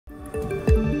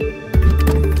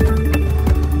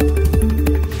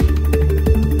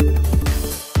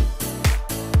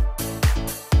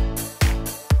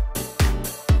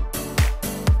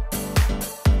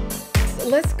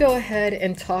ahead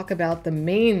and talk about the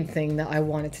main thing that I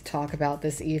wanted to talk about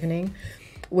this evening,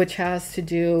 which has to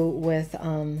do with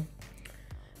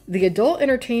the adult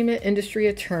entertainment industry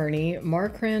attorney,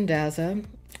 Marc Randazza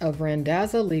of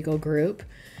Randazza Legal Group,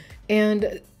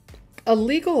 and a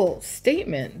legal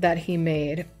statement that he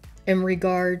made in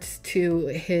regards to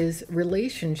his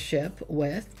relationship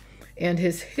with and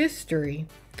his history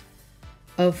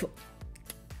of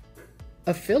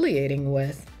affiliating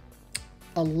with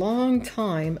a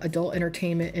long-time adult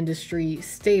entertainment industry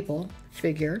staple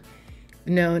figure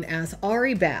known as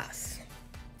Ari Bass,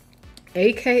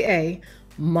 aka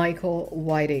Michael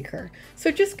Whitaker.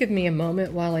 So just give me a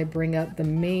moment while I bring up the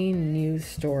main news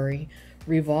story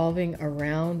revolving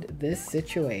around this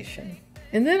situation.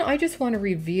 And then I just want to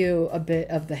review a bit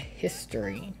of the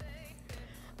history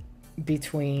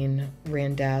between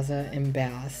Randazza and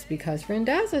Bass, because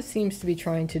Randazza seems to be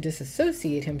trying to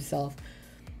disassociate himself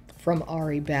from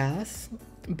Ari Bass,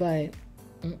 but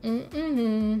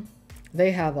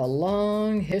they have a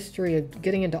long history of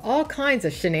getting into all kinds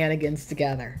of shenanigans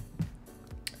together.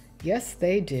 Yes,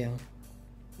 they do.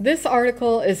 This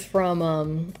article is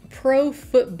from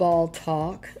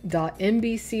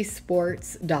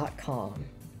profootballtalk.nbcsports.com.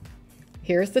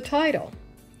 Here's the title,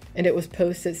 and it was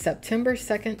posted September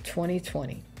 2nd,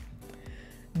 2020.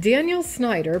 Daniel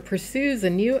Snyder pursues a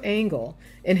new angle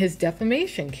in his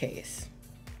defamation case.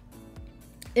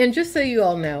 And just so you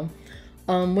all know,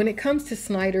 when it comes to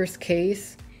Snyder's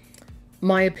case,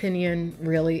 my opinion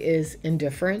really is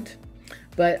indifferent.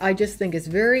 But I just think it's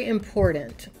very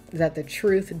important that the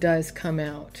truth does come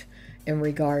out in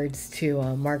regards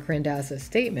to Marc Randazza's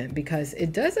statement, because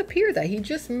it does appear that he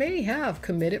just may have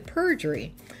committed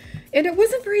perjury. And it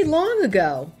wasn't very long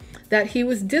ago that he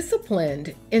was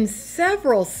disciplined in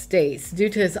several states due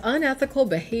to his unethical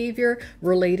behavior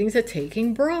relating to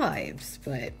taking bribes.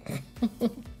 But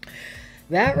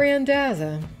that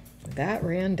Randazza.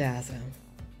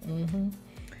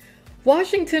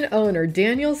 Washington owner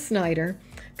Daniel Snyder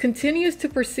continues to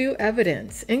pursue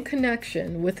evidence in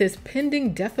connection with his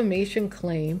pending defamation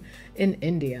claim in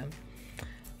India.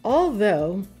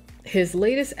 Although his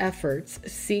latest efforts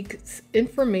seeks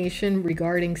information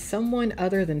regarding someone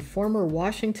other than former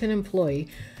Washington employee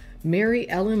Mary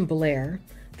Ellen Blair,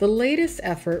 the latest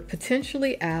effort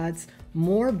potentially adds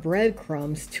more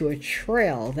breadcrumbs to a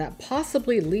trail that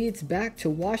possibly leads back to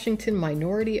Washington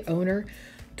minority owner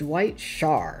Dwight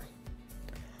Scharre.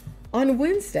 On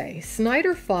Wednesday,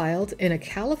 Snyder filed in a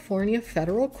California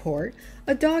federal court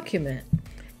a document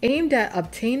aimed at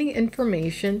obtaining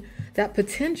information that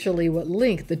potentially would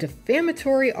link the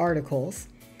defamatory articles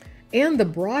and the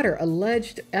broader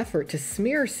alleged effort to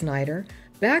smear Snyder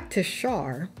back to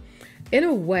Scharre in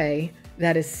a way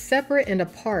that is separate and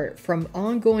apart from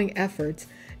ongoing efforts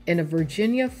in a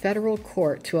Virginia federal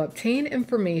court to obtain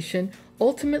information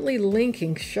ultimately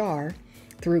linking Scharre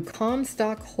through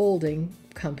Comstock Holding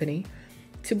Company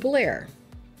to Blair.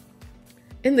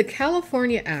 In the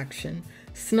California action,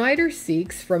 Snyder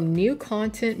seeks from New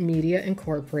Content Media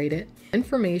Incorporated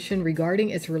information regarding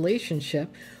its relationship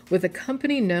with a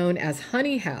company known as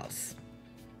Honey House,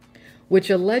 which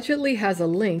allegedly has a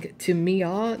link to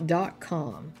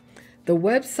meow.com, the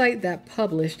website that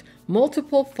published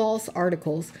multiple false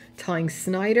articles tying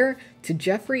Snyder to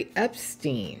Jeffrey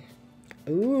Epstein.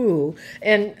 Ooh,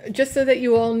 and just so that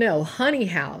you all know, Honey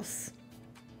House,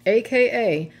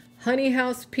 aka Honey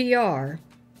House PR,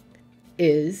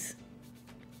 is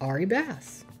Ari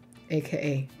Bass,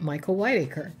 aka Michael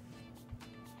Whitaker.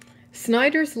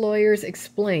 Snyder's lawyers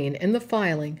explain in the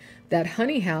filing that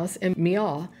Honey House and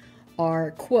Meow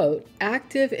are, quote,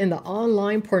 active in the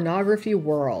online pornography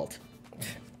world.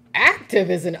 Active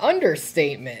is an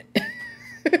understatement.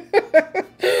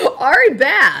 Ari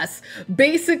Bass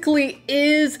basically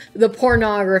is the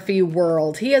pornography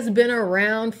world. He has been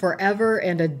around forever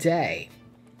and a day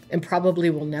and probably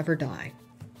will never die.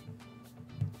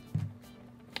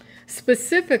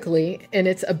 Specifically in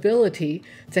its ability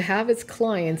to have its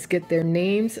clients get their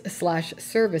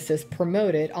names/services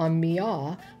promoted on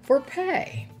Meow for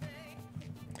pay.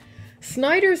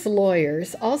 Snyder's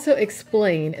lawyers also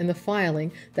explain in the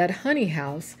filing that Honey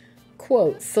House,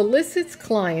 quote, solicits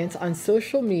clients on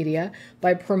social media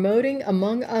by promoting,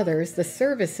 among others, the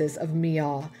services of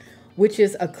Meow, which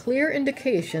is a clear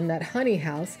indication that Honey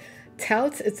House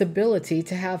touts its ability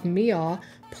to have Meow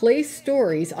place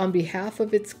stories on behalf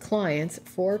of its clients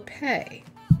for pay.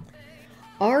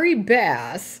 Ari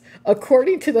Bass,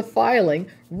 according to the filing,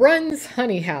 runs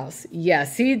Honey House.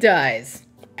 Yes, he does.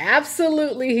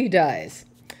 Absolutely he does.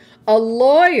 A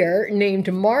lawyer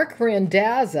named Marc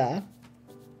Randazza,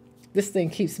 this thing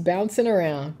keeps bouncing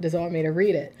around, doesn't want me to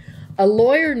read it. A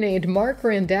lawyer named Marc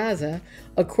Randazza,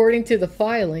 according to the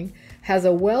filing, has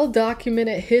a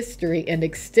well-documented history and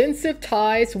extensive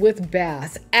ties with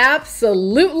Bass.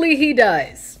 Absolutely he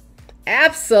does.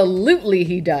 Absolutely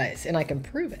he does, and I can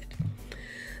prove it.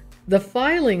 The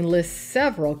filing lists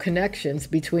several connections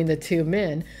between the two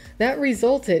men that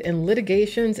resulted in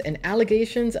litigations and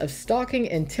allegations of stalking,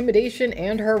 intimidation,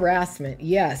 and harassment.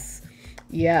 Yes,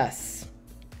 yes.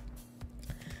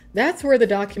 That's where the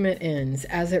document ends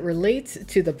as it relates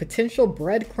to the potential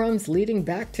breadcrumbs leading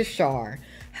back to Shar.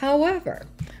 However,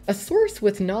 a source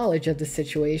with knowledge of the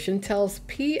situation tells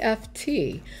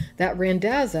PFT that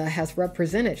Randazza has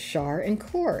represented Shar in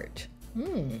court.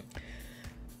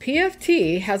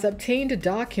 PFT has obtained a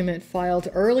document filed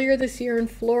earlier this year in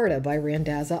Florida by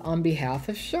Randazza on behalf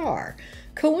of Shar,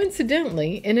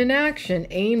 coincidentally in an action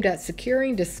aimed at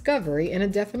securing discovery in a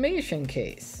defamation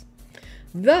case.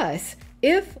 Thus,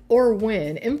 if or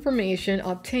when information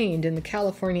obtained in the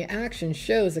California action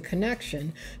shows a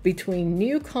connection between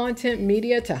new content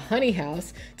media to Honey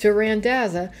House to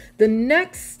Randazza, the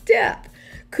next step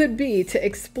could be to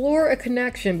explore a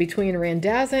connection between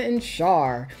Randazza and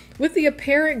Shar, with the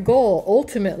apparent goal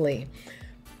ultimately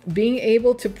being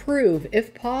able to prove,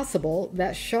 if possible,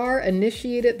 that Shar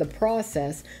initiated the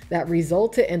process that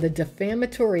resulted in the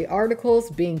defamatory articles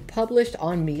being published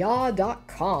on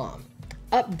Mia.com.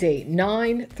 Update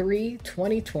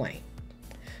 9/3/2020.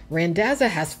 Randazza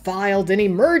has filed an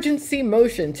emergency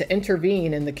motion to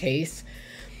intervene in the case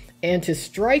and to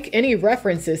strike any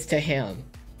references to him.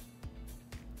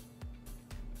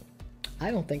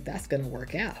 I don't think that's going to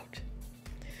work out.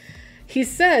 He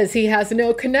says he has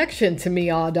no connection to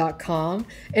Mia.com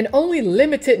and only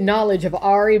limited knowledge of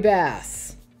Ari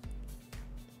Bass.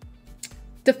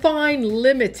 Define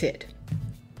limited.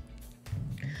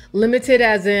 Limited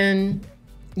as in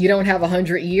you don't have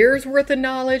 100 years worth of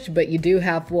knowledge, but you do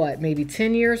have what, maybe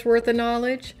 10 years worth of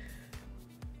knowledge?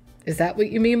 Is that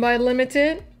what you mean by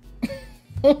limited?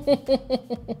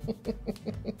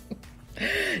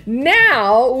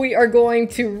 Now we are going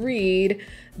to read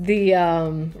the,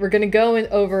 we're going to go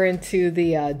over into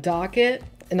the docket,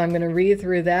 and I'm going to read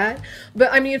through that.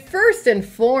 But I mean, first and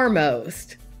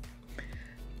foremost,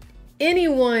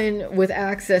 anyone with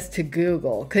access to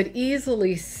Google could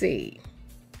easily see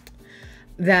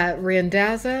that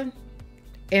Randazza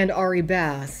and Ari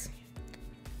Bass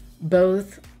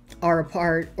both are a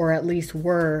part, or at least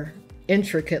were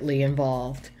intricately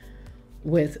involved,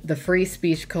 with the Free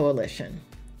Speech Coalition,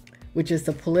 which is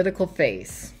the political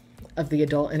face of the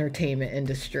adult entertainment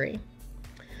industry.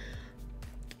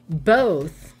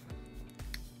 Both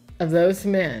of those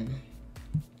men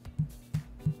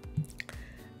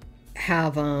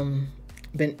have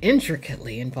been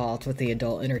intricately involved with the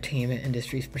adult entertainment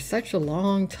industry for such a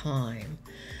long time.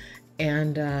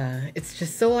 And it's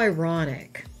just so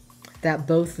ironic that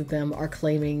both of them are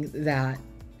claiming that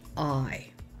I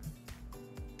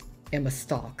am a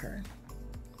stalker,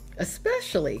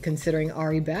 especially considering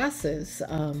Ari Bass's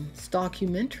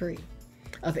documentary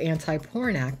of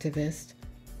anti-porn activist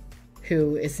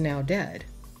who is now dead.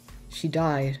 She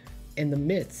died in the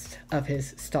midst of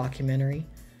his documentary,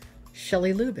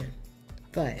 Shelley Lubin.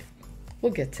 But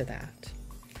we'll get to that.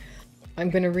 I'm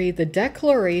going to read the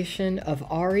Declaration of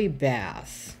Ari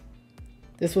Bass.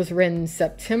 This was written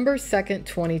September 2nd,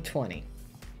 2020.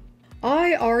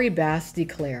 I, Ari Bass,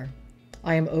 declare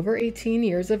I am over 18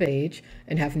 years of age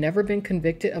and have never been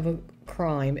convicted of a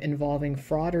crime involving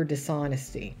fraud or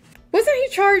dishonesty. Wasn't he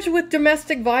charged with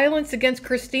domestic violence against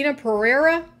Christina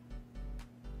Pereira?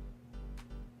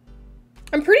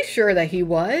 I'm pretty sure that he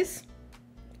was.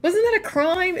 Wasn't that a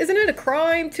crime? Isn't it a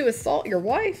crime to assault your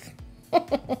wife?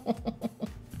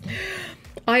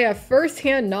 I have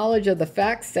firsthand knowledge of the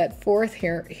facts set forth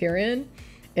herein,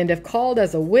 and if called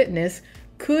as a witness,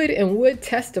 could and would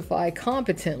testify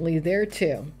competently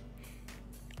thereto.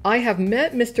 I have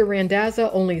met Mr. Randazza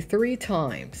only 3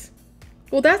 times.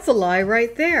 Well, that's a lie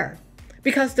right there.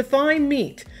 Because define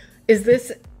meet. Is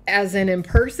this as in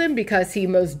person? Because he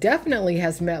most definitely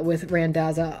has met with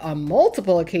Randazza on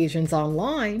multiple occasions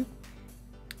online.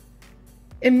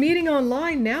 And meeting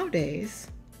online nowadays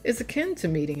is akin to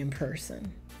meeting in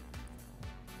person.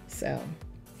 So,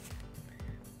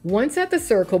 once at the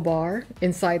Circle Bar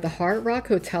inside the Hard Rock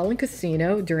Hotel and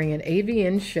Casino during an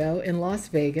AVN show in Las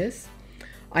Vegas,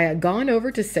 I had gone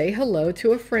over to say hello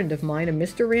to a friend of mine, and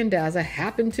Mr. Randazza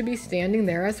happened to be standing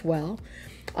there as well.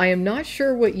 I am not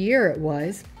sure what year it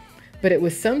was, but it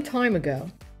was some time ago.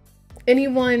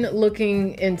 Anyone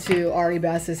looking into Ari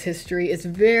Bass's history, it's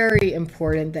very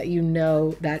important that you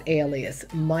know that alias,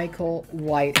 Michael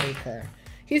Whiteacre.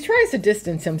 He tries to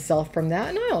distance himself from that,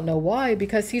 and I don't know why,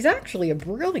 because he's actually a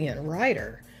brilliant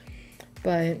writer,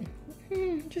 but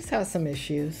just has some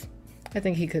issues. I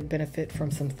think he could benefit from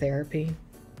some therapy,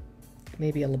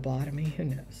 maybe a lobotomy, who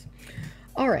knows.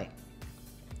 All right.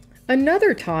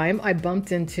 Another time I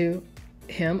bumped into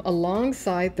him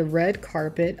alongside the red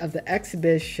carpet of the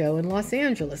X-Biz show in Los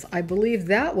Angeles. I believe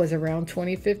that was around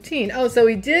 2015. Oh, so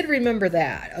he did remember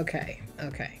that. Okay.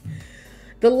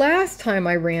 The last time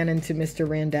I ran into Mr.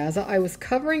 Randazza, I was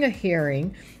covering a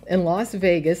hearing in Las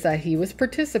Vegas that he was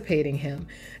participating in,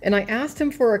 and I asked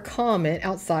him for a comment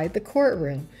outside the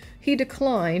courtroom. He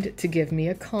declined to give me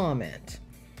a comment.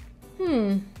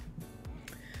 The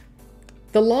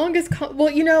longest, well,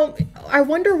 you know, I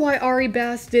wonder why Ari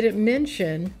Bass didn't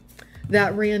mention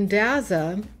that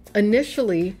Randazza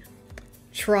initially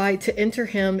tried to enter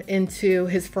him into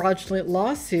his fraudulent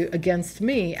lawsuit against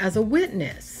me as a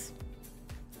witness.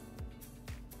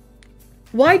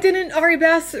 Why didn't Ari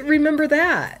Bass remember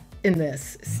that in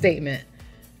this statement?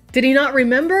 Did he not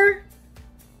remember?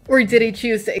 Or did he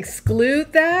choose to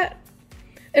exclude that?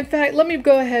 In fact, let me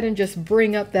go ahead and just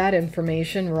bring up that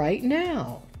information right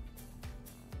now.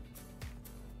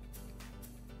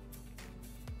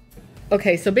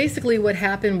 Okay, so basically what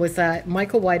happened was that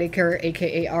Michael Whitaker,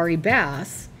 aka Ari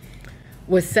Bass,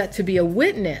 was set to be a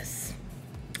witness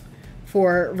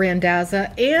for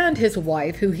Randazza and his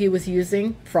wife, who he was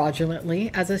using fraudulently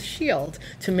as a shield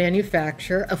to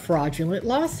manufacture a fraudulent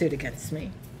lawsuit against me.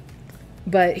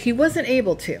 But he wasn't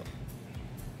able to.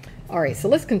 All right, so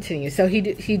let's continue. So he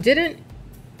didn't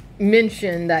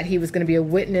mention that he was going to be a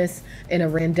witness in a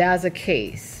Randazza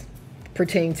case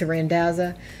pertaining to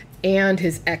Randazza and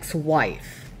his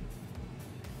ex-wife.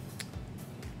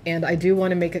 And I do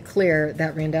want to make it clear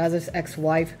that Randazza's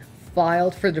ex-wife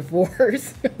filed for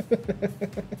divorce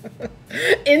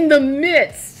in the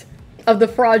midst of the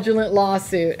fraudulent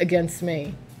lawsuit against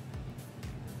me.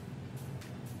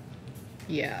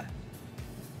 Yeah.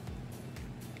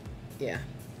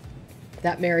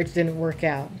 That marriage didn't work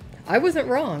out. I wasn't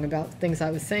wrong about things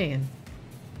I was saying.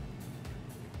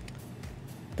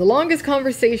 The longest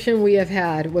conversation we have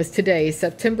had was today,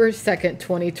 September 2nd,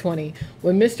 2020,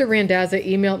 when Mr. Randazza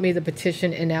emailed me the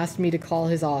petition and asked me to call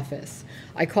his office.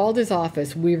 I called his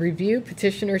office. We reviewed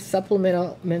petitioner's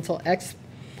supplemental ex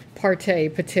parte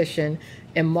petition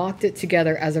and mocked it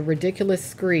together as a ridiculous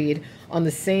screed on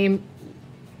the same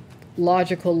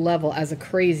logical level as a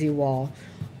crazy wall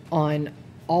on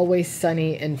Always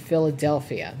Sunny in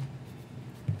Philadelphia.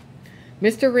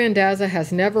 Mr. Randazza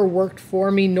has never worked for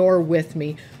me nor with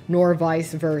me, nor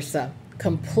vice versa.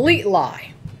 Complete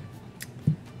lie.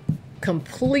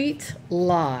 Complete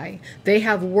lie. They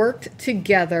have worked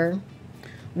together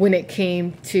when it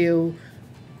came to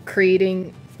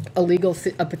creating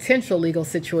a potential legal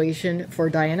situation for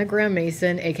Diana Graham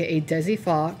Mason, aka Desi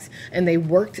Fox, and they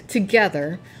worked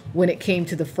together when it came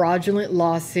to the fraudulent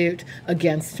lawsuit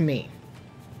against me.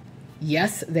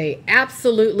 Yes, they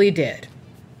absolutely did.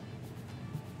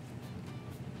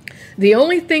 The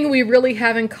only thing we really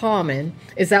have in common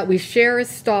is that we share a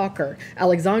stalker,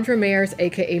 Alexandra Mayers,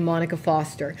 aka Monica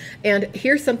Foster. And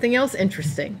here's something else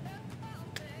interesting.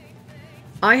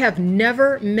 I have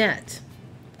never met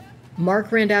Marc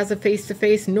Randazza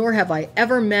face-to-face, nor have I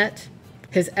ever met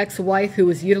his ex-wife who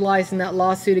was utilizing that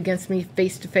lawsuit against me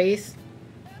face-to-face.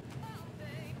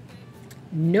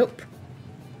 Nope.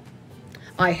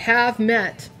 I have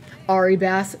met Ari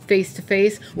Bass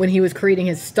face-to-face when he was creating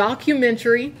his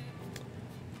documentary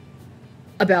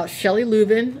about Shelley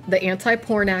Lubin, the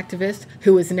anti-porn activist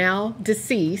who is now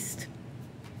deceased.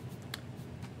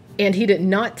 And he did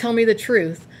not tell me the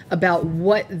truth about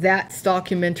what that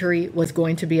documentary was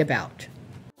going to be about.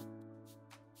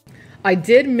 I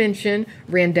did mention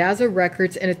Randazza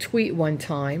Records in a tweet one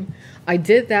time. I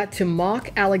did that to mock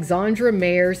Alexandra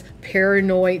Mayers'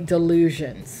 paranoid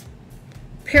delusions.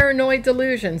 Paranoid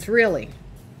delusions, really.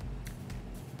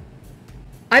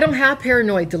 I don't have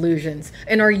paranoid delusions.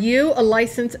 And are you a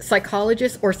licensed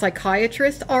psychologist or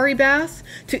psychiatrist, Ari Bass,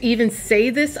 to even say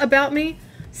this about me?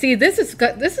 See, this is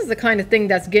the kind of thing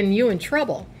that's getting you in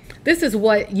trouble. This is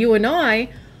what you and I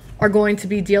are going to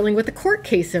be dealing with a court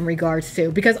case in regards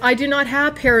to, because I do not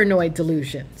have paranoid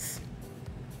delusions.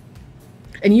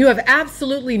 And you have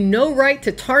absolutely no right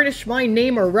to tarnish my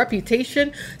name or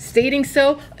reputation stating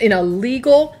so in a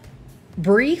legal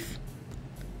brief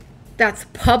that's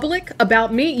public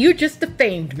about me. You just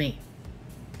defamed me.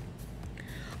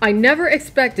 I never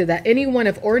expected that anyone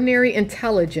of ordinary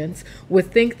intelligence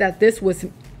would think that this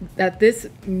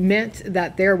meant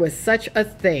that there was such a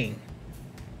thing.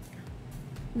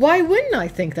 Why wouldn't I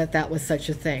think that that was such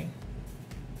a thing?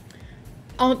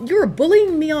 You were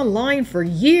bullying me online for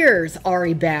years,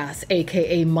 Ari Bass,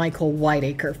 aka Michael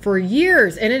Whiteacre, for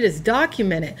years, and it is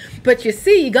documented. But you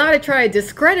see, you got to try to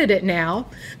discredit it now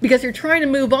because you're trying to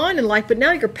move on in life, but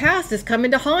now your past is coming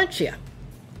to haunt you,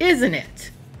 isn't it?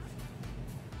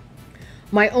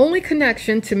 My only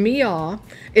connection to Meow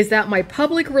is that my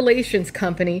public relations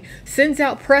company sends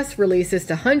out press releases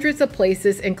to hundreds of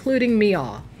places, including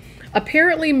Meow.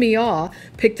 Apparently, Meow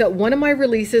picked up one of my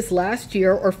releases last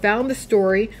year or found the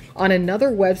story on another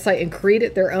website and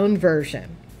created their own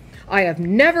version. I have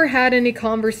never had any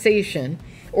conversation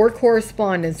or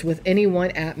correspondence with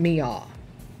anyone at Meow.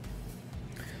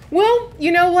 Well, you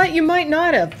know what? You might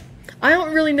not have. I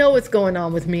don't really know what's going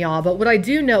on with Meow, but what I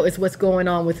do know is what's going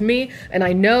on with me. And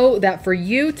I know that for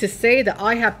you to say that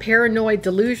I have paranoid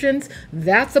delusions,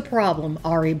 that's a problem,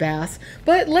 Ari Bass.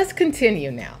 But let's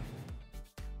continue now.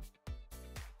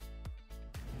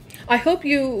 I hope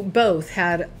you both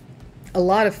had a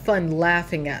lot of fun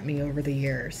laughing at me over the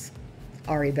years,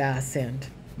 Ari Bass and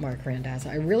Marc Randazza.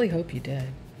 I really hope you did.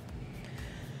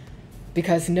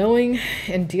 Because knowing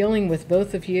and dealing with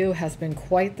both of you has been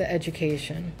quite the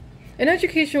education. An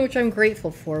education which I'm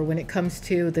grateful for when it comes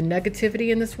to the negativity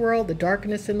in this world, the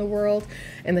darkness in the world,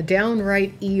 and the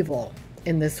downright evil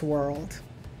in this world.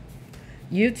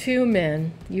 You two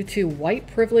men, you two white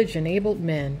privileged enabled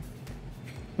men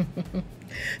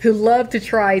who love to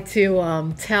try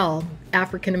to tell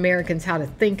African Americans how to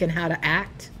think and how to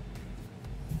act.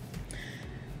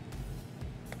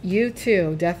 You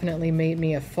two definitely made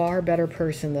me a far better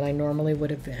person than I normally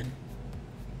would have been.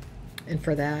 And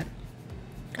for that,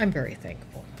 I'm very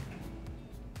thankful.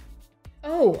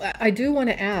 Oh, I do want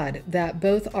to add that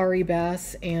both Ari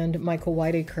Bass and Michael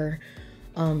Whiteacre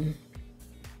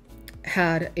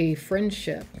had a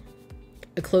friendship,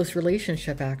 a close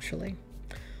relationship actually,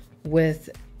 with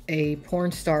a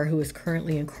porn star who is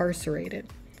currently incarcerated,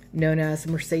 known as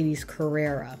Mercedes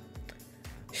Carrera.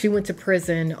 She went to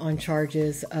prison on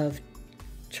charges of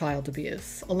child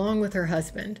abuse, along with her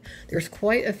husband. There's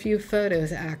quite a few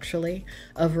photos, actually,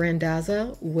 of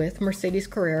Randazza with Mercedes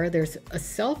Carrera. There's a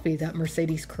selfie that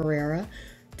Mercedes Carrera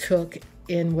took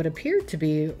in what appeared to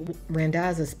be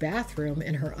Randazza's bathroom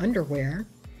in her underwear.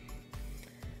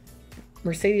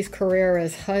 Mercedes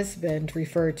Carrera's husband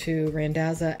referred to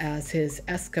Randazza as his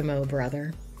Eskimo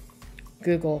brother.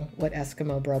 Google what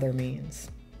Eskimo brother means,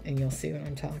 and you'll see what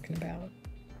I'm talking about.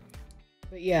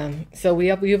 But yeah, so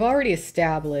we've already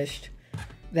established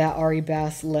that Ari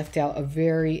Bass left out a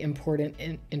very important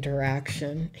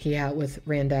interaction he had with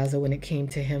Randazza when it came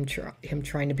to him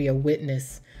trying to be a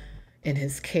witness in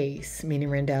his case, meaning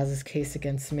Randazza's case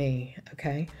against me,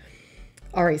 okay?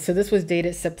 All right, so this was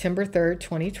dated September 3rd,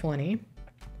 2020,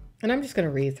 and I'm just going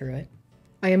to read through it.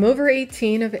 I am over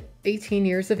 18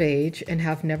 years of age and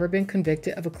have never been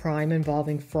convicted of a crime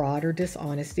involving fraud or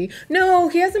dishonesty. No,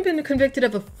 he hasn't been convicted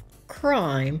of a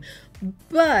crime,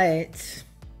 but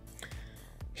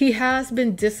he has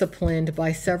been disciplined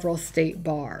by several state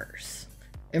bars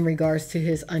in regards to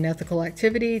his unethical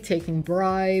activity, taking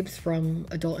bribes from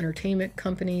adult entertainment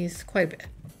companies, quite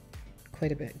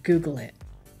a bit. Google it.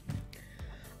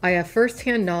 I have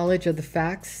firsthand knowledge of the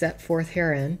facts set forth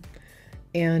herein,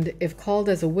 and if called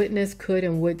as a witness, could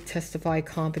and would testify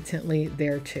competently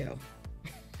thereto.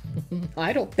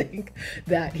 I don't think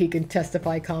that he can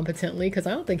testify competently because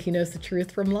I don't think he knows the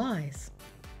truth from lies.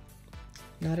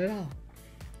 Not at all.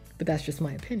 But that's just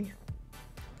my opinion.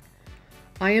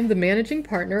 I am the managing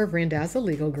partner of Randazza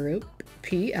Legal Group,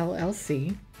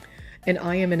 PLLC, and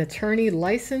I am an attorney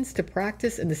licensed to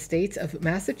practice in the states of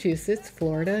Massachusetts,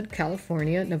 Florida,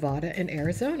 California, Nevada, and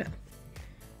Arizona.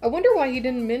 I wonder why he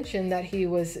didn't mention that he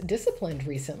was disciplined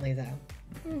recently,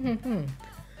 though.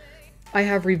 I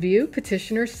have reviewed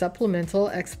petitioner's supplemental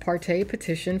ex parte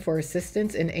petition for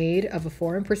assistance in aid of a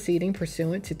foreign proceeding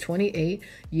pursuant to 28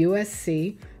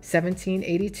 U.S.C.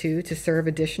 1782 to serve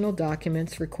additional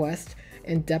documents, request,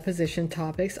 and deposition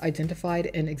topics identified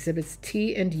in Exhibits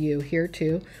T and U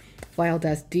hereto, filed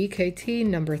as DKT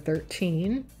number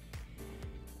 13.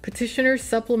 Petitioner's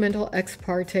supplemental ex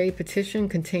parte petition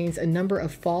contains a number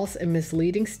of false and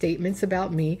misleading statements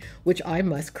about me, which I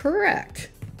must correct.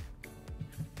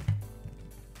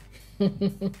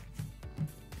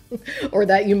 Or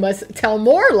that you must tell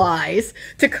more lies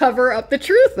to cover up the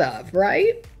truth of,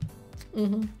 right?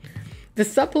 The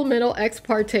supplemental ex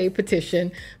parte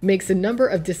petition makes a number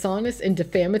of dishonest and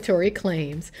defamatory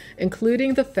claims,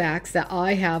 including the facts that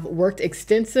I have worked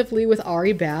extensively with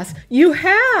Ari Bass. You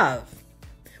have!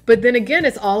 But then again,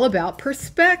 it's all about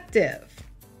perspective.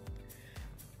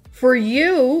 For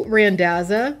you,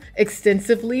 Randazza,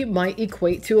 extensively might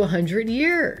equate to 100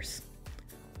 years.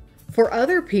 For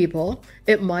other people,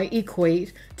 it might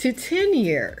equate to 10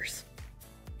 years.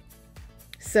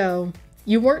 So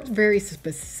you weren't very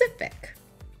specific.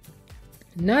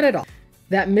 Not at all.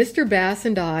 That Mr. Bass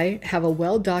and I have a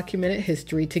well-documented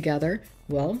history together.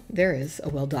 Well, there is a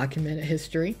well-documented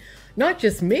history. Not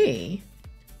just me.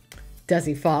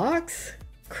 Desi Fox,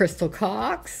 Crystal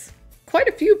Cox. Quite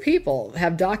a few people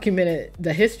have documented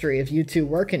the history of you two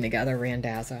working together,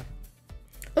 Randazza.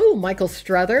 Oh, Michael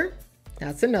Struther.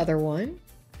 That's another one.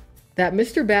 That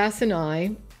Mr. Bass and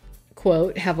I,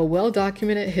 quote, have a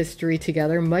well-documented history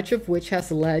together, much of which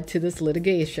has led to this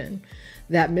litigation.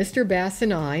 That Mr. Bass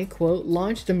and I, quote,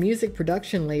 launched a music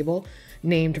production label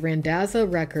named Randazza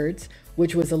Records,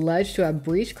 which was alleged to have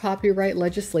breached copyright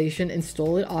legislation and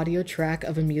stolen audio track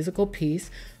of a musical piece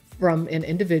from an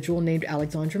individual named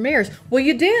Alexandra Mayers. Well,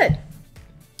 you did.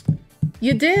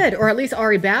 You did, or at least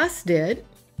Ari Bass did.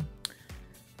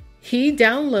 He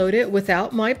downloaded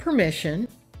without my permission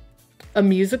a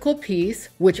musical piece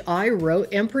which I wrote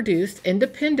and produced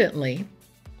independently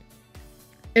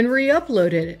and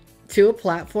re-uploaded it to a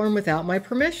platform without my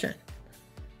permission.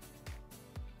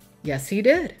 Yes, he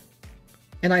did.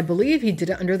 And I believe he did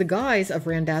it under the guise of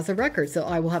Randazza Records, so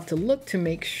I will have to look to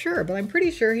make sure, but I'm pretty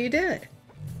sure he did.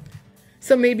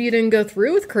 So maybe you didn't go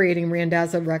through with creating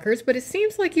Randazza Records, but it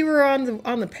seems like you were on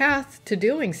the path to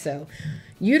doing so,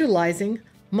 utilizing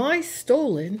my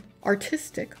stolen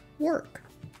artistic work.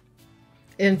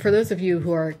 And for those of you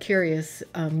who are curious,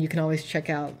 you can always check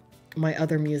out my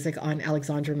other music on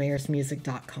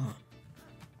alexandramayersmusic.com.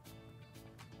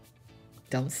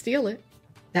 Don't steal it.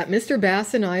 That Mr.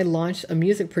 Bass and I launched a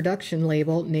music production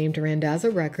label named Randazza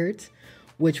Records,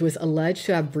 which was alleged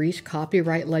to have breached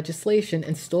copyright legislation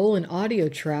and stole an audio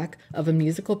track of a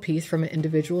musical piece from an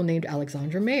individual named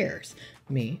Alexandra Mayers,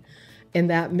 me. And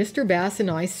that Mr. Bass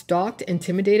and I stalked,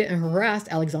 intimidated, and harassed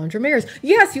Alexandra Mayers.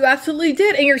 Yes, you absolutely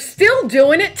did, and you're still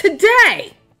doing it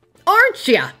today, aren't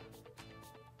you?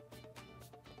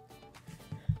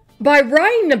 By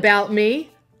writing about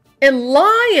me and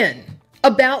lying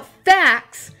about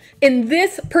facts in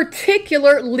this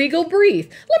particular legal brief.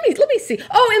 Let me see.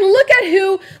 Oh, and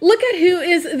look at who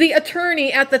is the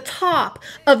attorney at the top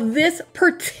of this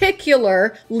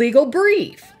particular legal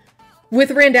brief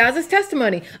with Randazza's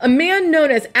testimony, a man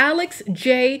known as Alex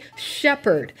J.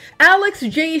 Shepard. Alex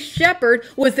J. Shepard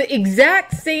was the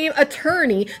exact same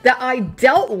attorney that I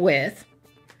dealt with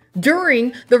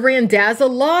during the Randazza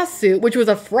lawsuit, which was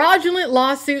a fraudulent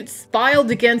lawsuit filed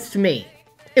against me.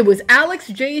 It was Alex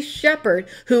J. Shepard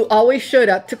who always showed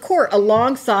up to court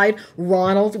alongside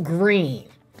Ronald Green.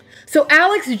 So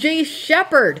Alex J.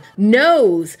 Shepard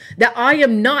knows that I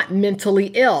am not mentally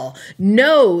ill,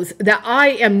 knows that I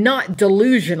am not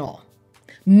delusional,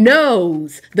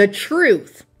 knows the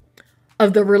truth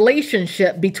of the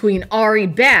relationship between Ari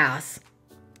Bass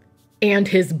and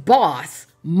his boss,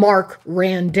 Marc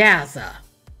Randazza.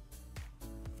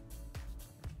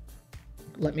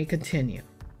 Let me continue.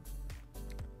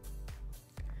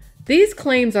 These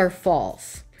claims are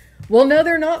false. Well, no,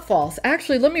 they're not false.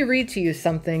 Actually, let me read to you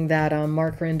something that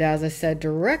Marc Randazza said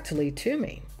directly to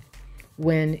me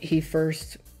when he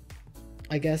first,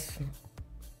 I guess,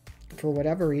 for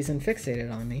whatever reason,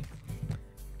 fixated on me.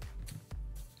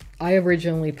 I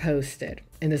originally posted,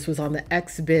 and this was on the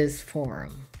XBiz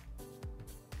forum.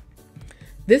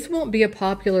 This won't be a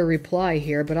popular reply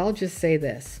here, but I'll just say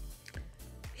this.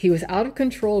 He was out of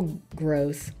control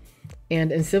gross,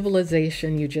 and in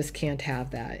civilization, you just can't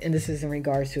have that. And this is in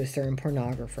regards to a certain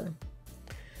pornographer.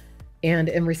 And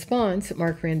in response,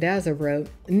 Marc Randazza wrote,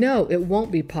 no, it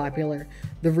won't be popular.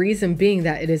 The reason being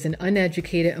that it is an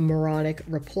uneducated and moronic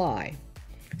reply.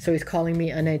 So he's calling me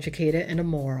uneducated and a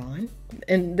moron.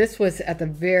 And this was at the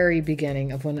very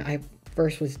beginning of when I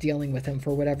first was dealing with him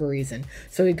for whatever reason.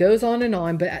 So he goes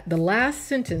on, but the last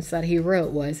sentence that he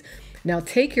wrote was, now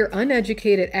take your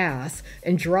uneducated ass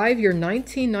and drive your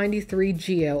 1993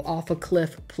 Geo off a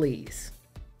cliff, please.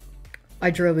 I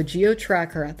drove a Geo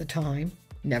Tracker at the time.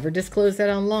 Never disclosed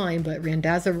that online, but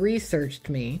Randazza researched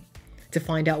me to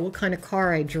find out what kind of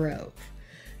car I drove.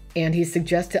 And he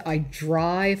suggested I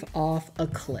drive off a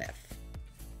cliff.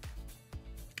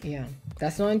 Yeah,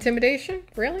 that's not intimidation?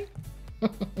 Really?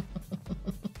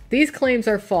 These claims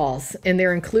are false, and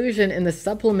their inclusion in the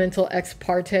supplemental ex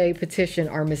parte petition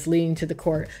are misleading to the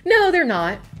court. No, they're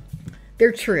not.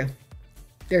 They're true.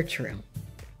 They're true.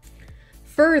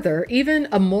 Further, even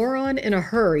a moron in a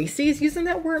hurry, see, he's using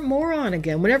that word moron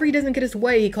again. Whenever he doesn't get his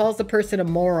way, he calls the person a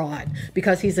moron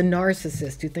because he's a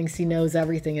narcissist who thinks he knows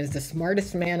everything and is the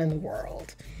smartest man in the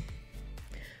world.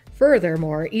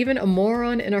 Furthermore, even a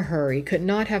moron in a hurry could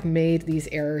not have made these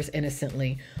errors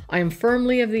innocently. I am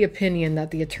firmly of the opinion that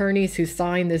the attorneys who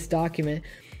signed this document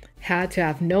had to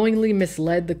have knowingly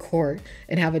misled the court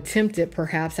and have attempted,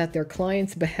 perhaps at their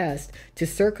client's behest, to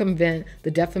circumvent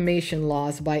the defamation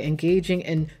laws by engaging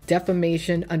in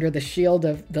defamation under the shield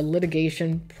of the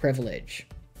litigation privilege.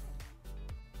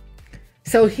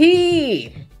 So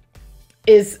he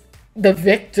is the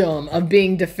victim of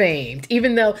being defamed,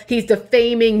 even though he's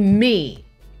defaming me.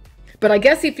 But I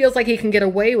guess he feels like he can get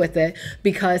away with it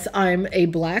because I'm a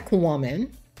black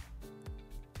woman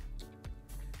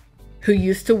who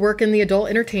used to work in the adult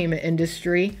entertainment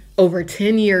industry over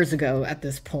 10 years ago at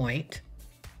this point,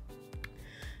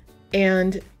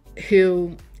 and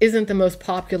who isn't the most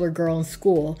popular girl in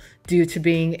school due to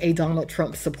being a Donald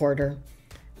Trump supporter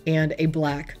and a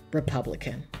black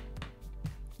Republican.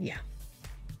 Yeah.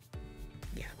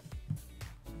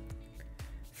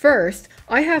 First,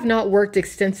 I have not worked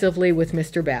extensively with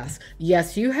Mr. Bass.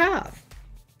 Yes, you have.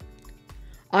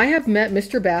 I have met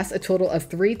Mr. Bass a total of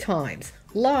 3 times.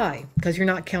 Lie, because you're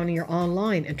not counting your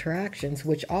online interactions,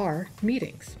 which are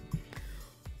meetings.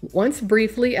 Once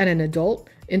briefly at an adult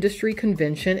industry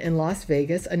convention in Las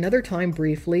Vegas, another time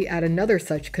briefly at another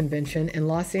such convention in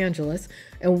Los Angeles,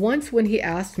 and once when he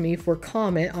asked me for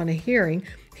comment on a hearing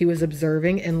he was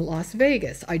observing in Las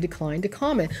Vegas. I declined to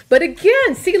comment. But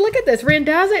again, see, look at this.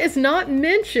 Randazza is not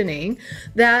mentioning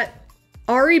that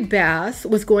Ari Bass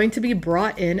was going to be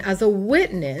brought in as a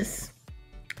witness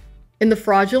in the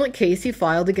fraudulent case he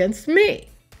filed against me,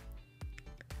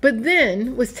 but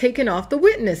then was taken off the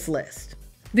witness list.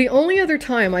 The only other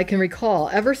time I can recall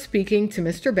ever speaking to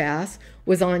Mr. Bass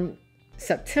was on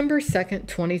September 2nd,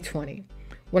 2020.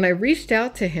 When I reached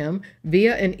out to him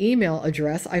via an email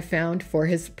address I found for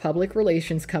his public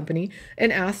relations company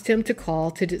and asked him to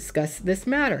call to discuss this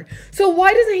matter. So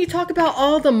why doesn't he talk about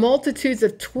all the multitudes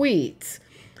of tweets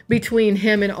between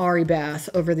him and Ari Bass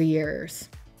over the years,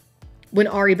 when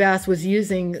Ari Bass was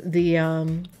using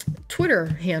the Twitter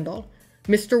handle,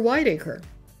 Mr. Whiteacre?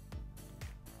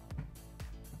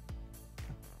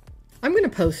 I'm going to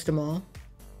post them all.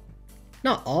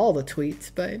 Not all the tweets,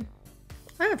 but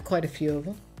I have quite a few of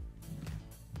them.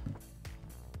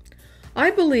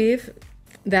 I believe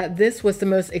that this was the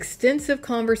most extensive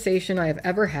conversation I have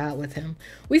ever had with him.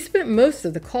 We spent most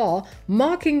of the call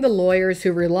mocking the lawyers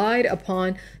who relied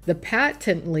upon the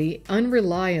patently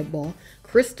unreliable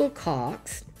Crystal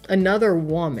Cox, another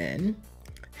woman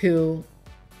who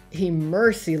he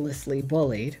mercilessly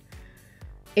bullied,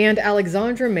 and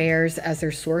Alexandra Mayers as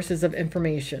their sources of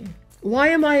information. Why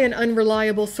am I an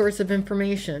unreliable source of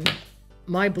information?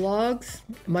 My blogs,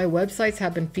 my websites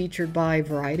have been featured by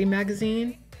Variety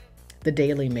Magazine, the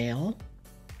Daily Mail,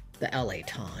 the LA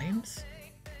Times.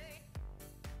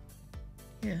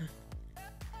 Yeah.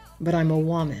 But I'm a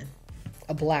woman,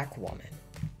 a black woman.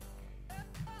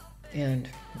 And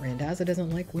Randazza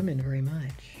doesn't like women very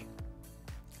much.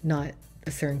 Not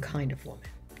a certain kind of woman,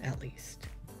 at least.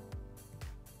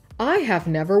 I have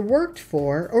never worked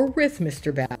for or with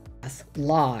Mr. Bass.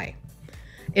 Lie.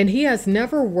 And he has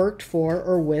never worked for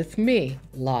or with me.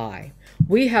 Lie.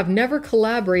 We have never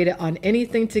collaborated on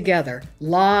anything together.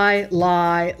 Lie,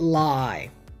 lie, lie.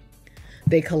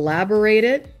 They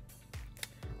collaborated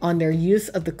on their use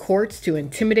of the courts to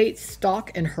intimidate,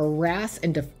 stalk, and harass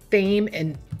and defame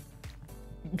and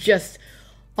just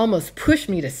almost push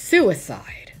me to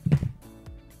suicide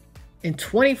in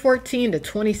 2014 to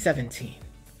 2017.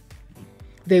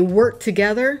 They worked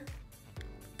together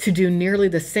to do nearly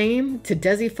the same to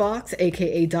Desi Fox,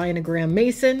 aka Diana Graham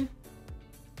Mason,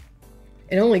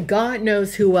 and only God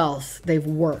knows who else they've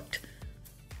worked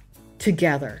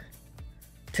together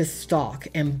to stalk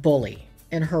and bully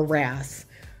and harass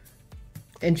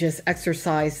and just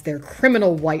exercise their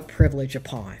criminal white privilege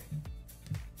upon.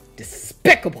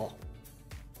 Despicable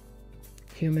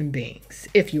human beings,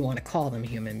 if you want to call them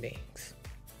human beings.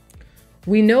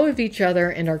 We know of each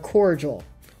other and are cordial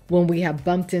when we have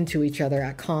bumped into each other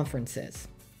at conferences.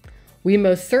 We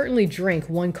most certainly drank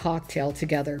one cocktail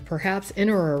together, perhaps in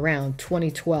or around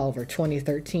 2012 or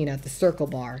 2013 at the Circle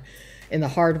Bar in the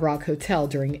Hard Rock Hotel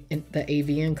during the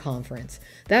AVN conference.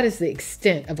 That is the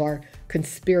extent of our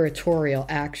conspiratorial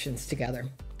actions together.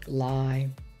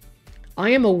 Lie. I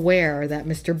am aware that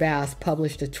Mr. Bass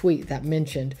published a tweet that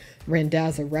mentioned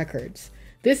Randazza Records.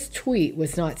 This tweet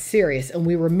was not serious, and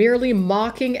we were merely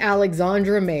mocking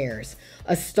Alexandra Mayers,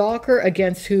 a stalker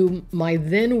against whom my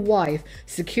then wife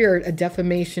secured a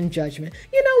defamation judgment.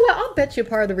 You know what? I'll bet you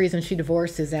part of the reason she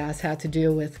divorced his ass had to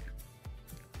do with...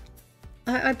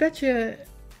 I bet you...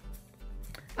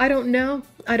 I don't know,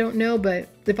 but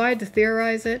if I had to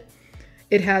theorize it,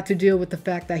 it had to do with the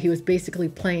fact that he was basically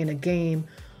playing a game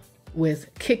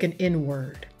with kick an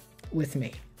N-word with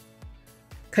me.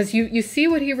 Because you see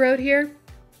what he wrote here?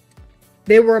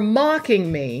 They were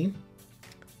mocking me.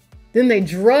 Then they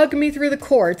drug me through the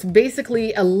courts,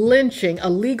 basically a lynching, a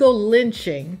legal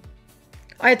lynching.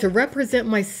 I had to represent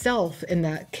myself in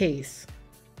that case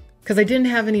because I didn't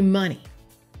have any money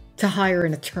to hire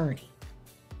an attorney.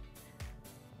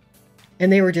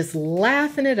 And they were just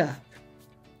laughing it up.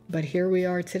 But here we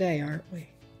are today, aren't we?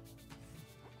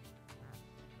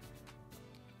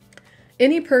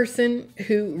 Any person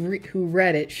who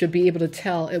read it should be able to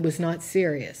tell it was not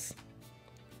serious.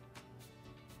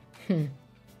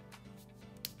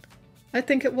 I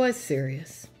think it was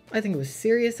serious. I think it was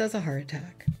serious as a heart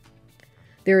attack.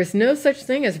 There is no such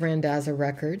thing as Randazza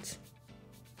Records.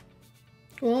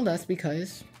 Well, that's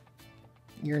because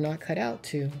you're not cut out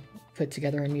to put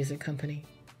together a music company.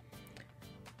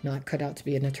 Not cut out to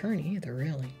be an attorney either,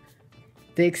 really.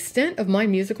 The extent of my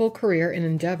musical career and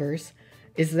endeavors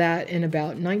is that in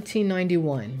about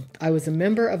 1991, I was a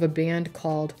member of a band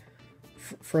called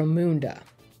Fromunda,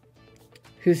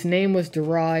 whose name was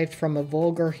derived from a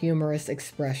vulgar humorous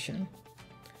expression.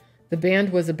 The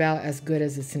band was about as good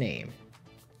as its name.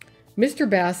 Mr.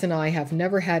 Bass and I have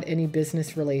never had any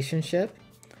business relationship,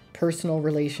 personal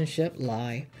relationship,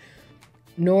 lie,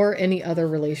 nor any other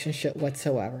relationship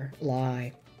whatsoever,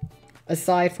 lie,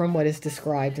 aside from what is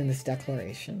described in this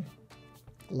declaration,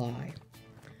 lie.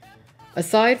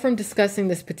 Aside from discussing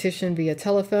this petition via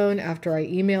telephone after I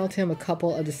emailed him a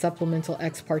couple of the supplemental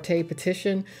ex parte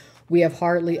petition, we have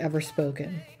hardly ever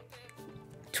spoken.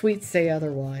 Tweets say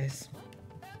otherwise.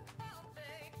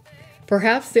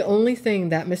 Perhaps the only thing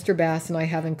that Mr. Bass and I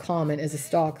have in common is a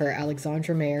stalker,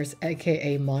 Alexandra Mayers,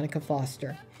 aka Monica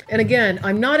Foster. And again,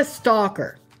 I'm not a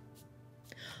stalker.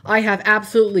 I have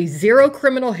absolutely zero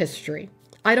criminal history.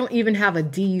 I don't even have a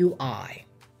DUI.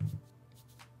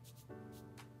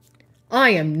 I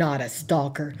am not a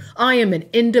stalker. I am an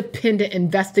independent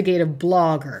investigative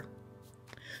blogger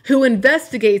who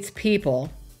investigates people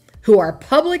who are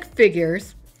public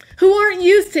figures who aren't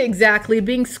used to exactly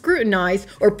being scrutinized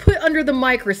or put under the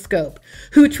microscope,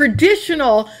 who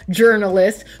traditional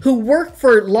journalists who work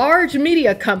for large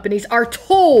media companies are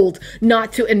told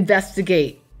not to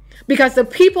investigate. Because the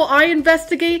people I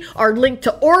investigate are linked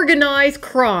to organized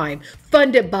crime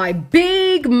funded by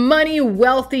big money,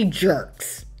 wealthy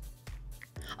jerks.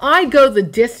 I go the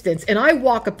distance and I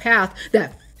walk a path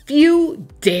that few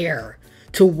dare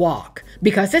to walk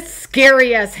because it's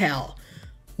scary as hell.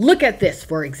 Look at this,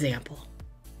 for example.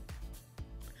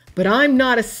 But I'm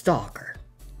not a stalker.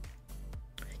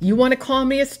 You want to call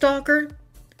me a stalker?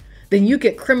 Then you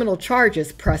get criminal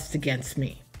charges pressed against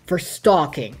me for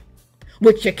stalking,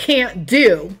 which you can't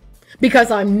do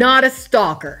because I'm not a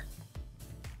stalker.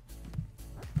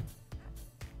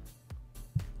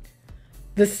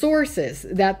 The sources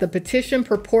that the petition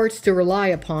purports to rely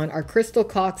upon are Crystal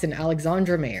Cox and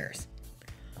Alexandra Mayers.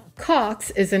 Cox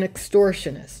is an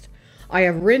extortionist. I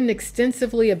have written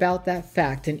extensively about that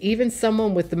fact, and even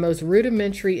someone with the most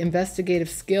rudimentary investigative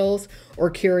skills or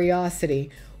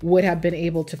curiosity would have been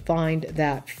able to find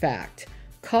that fact.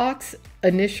 Cox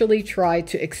initially tried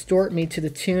to extort me to the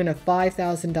tune of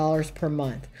 $5,000 per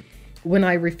month. When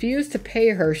I refused to pay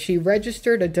her, she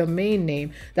registered a domain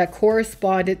name that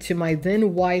corresponded to my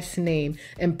then wife's name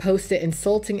and posted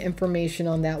insulting information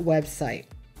on that website.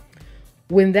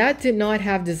 When that did not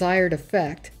have desired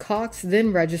effect, Cox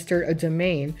then registered a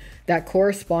domain that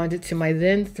corresponded to my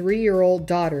then 3-year-old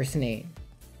daughter's name.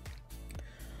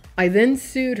 I then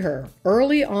sued her.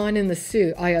 Early on in the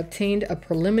suit, I obtained a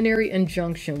preliminary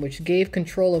injunction which gave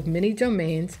control of many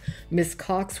domains Ms.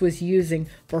 Cox was using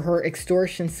for her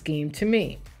extortion scheme to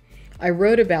me. I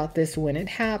wrote about this when it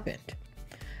happened.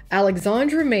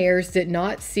 Alexandra Mayers did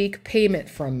not seek payment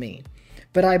from me,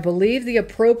 but I believe the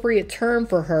appropriate term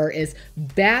for her is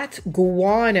bat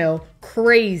guano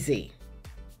crazy.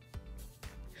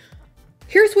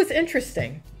 Here's what's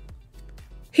interesting.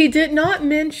 He did not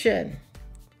mention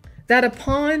that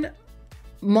upon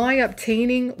my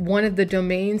obtaining one of the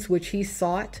domains which he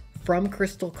sought from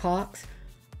Crystal Cox,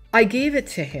 I gave it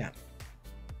to him.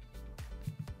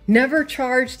 Never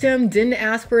charged him, didn't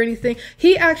ask for anything.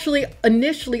 He actually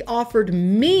initially offered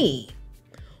me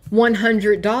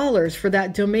 $100 for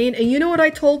that domain. And you know what I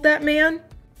told that man?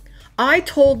 I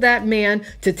told that man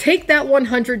to take that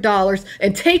 $100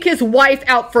 and take his wife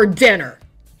out for dinner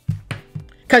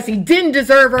because he didn't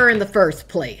deserve her in the first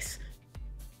place,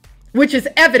 which is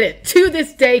evident to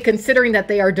this day considering that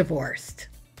they are divorced.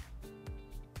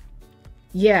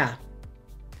 Yeah.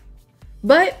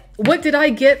 But what did I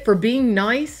get for being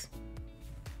nice?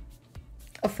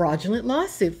 a fraudulent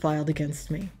lawsuit filed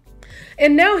against me.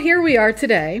 And now here we are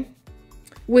today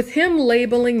with him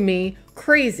labeling me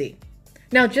crazy.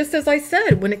 Now, just as I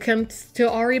said, when it comes to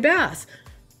Ari Bass,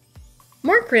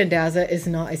 Marc Randazza is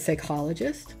not a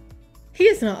psychologist. He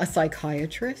is not a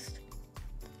psychiatrist.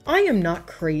 I am not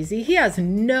crazy. He has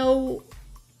no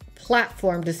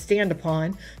platform to stand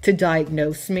upon to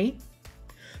diagnose me.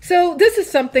 So this is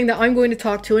something that I'm going to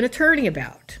talk to an attorney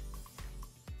about.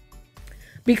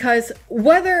 Because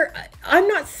whether I'm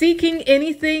not seeking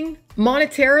anything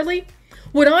monetarily,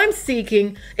 what I'm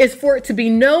seeking is for it to be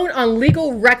known on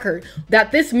legal record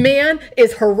that this man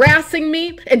is harassing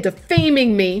me and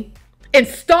defaming me and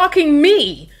stalking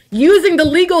me using the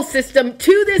legal system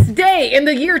to this day in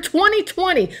the year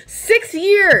 2020, 6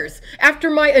 years after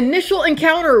my initial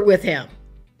encounter with him.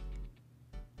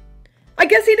 I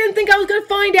guess he didn't think I was going to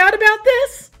find out about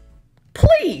this?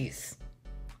 Please.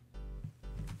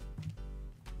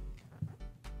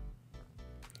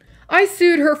 I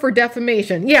sued her for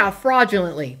defamation. Yeah,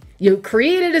 fraudulently. You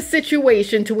created a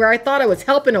situation to where I thought I was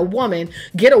helping a woman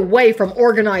get away from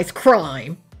organized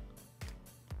crime.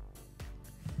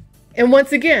 And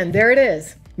once again, there it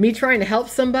is. Me trying to help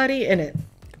somebody and it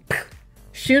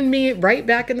shooting me right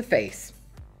back in the face.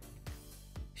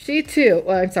 She too,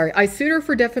 I sued her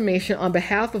for defamation on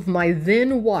behalf of my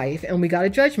then wife, and we got a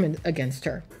judgment against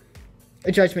her.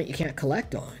 A judgment you can't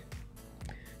collect on.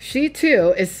 She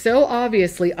too is so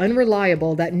obviously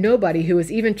unreliable that nobody who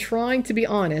is even trying to be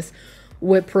honest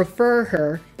would prefer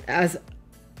her as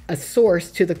a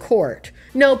source to the court.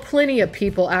 No, plenty of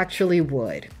people actually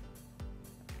would.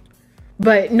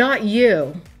 But not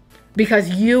you, because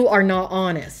you are not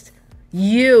honest.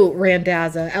 You,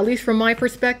 Randazza, at least from my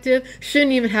perspective,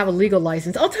 shouldn't even have a legal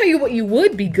license. I'll tell you what you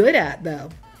would be good at, though.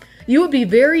 You would be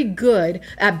very good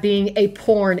at being a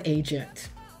porn agent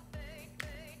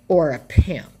or a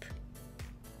pimp.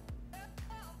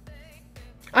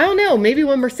 I don't know. Maybe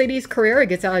when Mercedes Carrera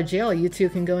gets out of jail, you two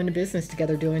can go into business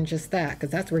together doing just that, because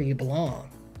that's where you belong.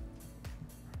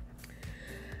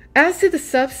 As to the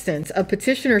substance of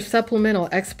petitioner's supplemental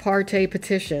ex parte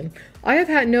petition, I have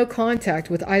had no contact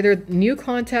with either New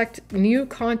Content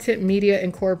Media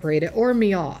Incorporated or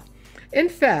MEAW. In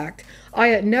fact, I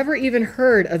had never even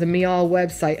heard of the MEAW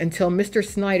website until Mr.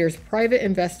 Snyder's private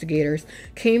investigators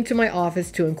came to my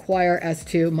office to inquire as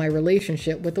to my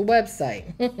relationship with the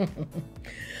website.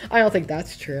 I don't think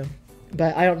that's true,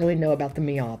 but I don't really know about the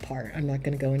MEAW part. I'm not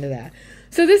going to go into that.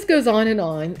 So this goes on,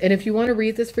 and if you want to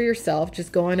read this for yourself,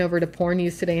 just go on over to Porn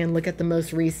News Today and look at the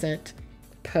most recent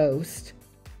post.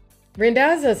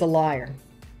 Randazza is a liar,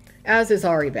 as is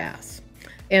Ari Bass.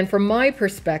 And from my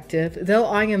perspective, though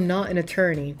I am not an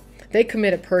attorney, they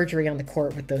committed perjury on the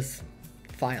court with those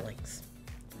filings.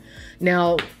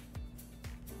 Now,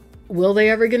 will they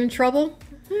ever get in trouble?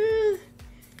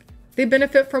 They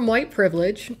benefit from white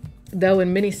privilege. Though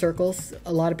in many circles,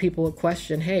 a lot of people would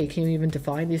question, hey, can you even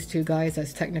define these two guys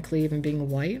as technically even being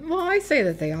white? Well, I say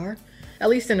that they are. At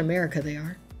least in America, they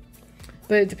are.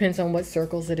 But it depends on what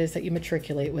circles it is that you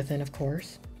matriculate within, of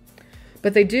course.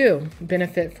 But they do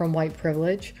benefit from white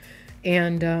privilege.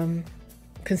 And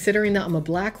considering that I'm a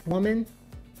black woman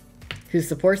who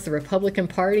supports the Republican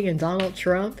Party and Donald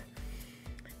Trump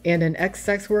and an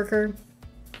ex-sex worker,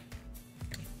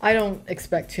 I don't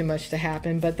expect too much to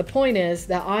happen, but the point is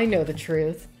that I know the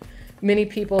truth. Many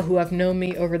people who have known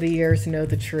me over the years know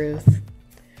the truth,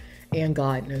 and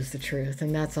God knows the truth,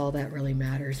 and that's all that really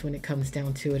matters when it comes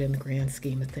down to it in the grand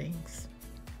scheme of things.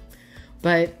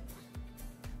 But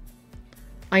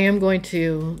I am going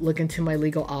to look into my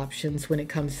legal options when it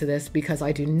comes to this, because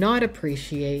I do not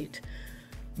appreciate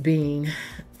being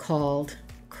called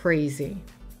crazy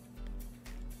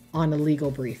on a legal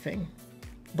briefing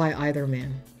by either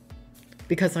man.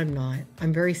 Because I'm not.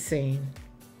 I'm very sane.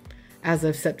 As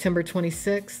of September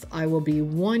 26th, I will be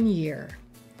 1 year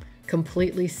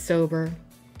completely sober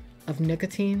of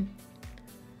nicotine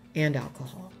and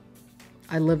alcohol.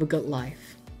 I live a good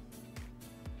life.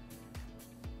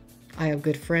 I have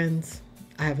good friends.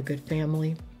 I have a good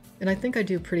family. And I think I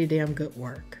do pretty damn good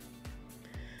work.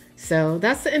 So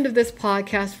that's the end of this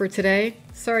podcast for today.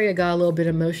 Sorry I got a little bit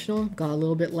emotional, got a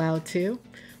little bit loud too,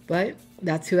 but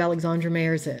that's who Alexandra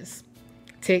Mayers is.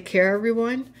 Take care,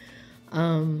 everyone.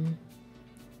 I'm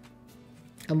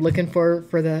looking forward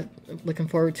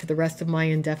to the rest of my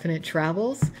indefinite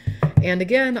travels. And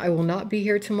again, I will not be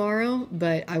here tomorrow,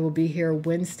 but I will be here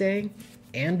Wednesday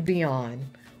and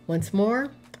beyond. Once more,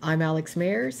 I'm Alex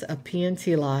Mayers of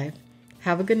PNT Live.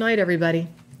 Have a good night, everybody.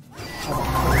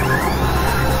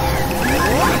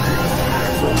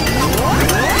 Bye-bye.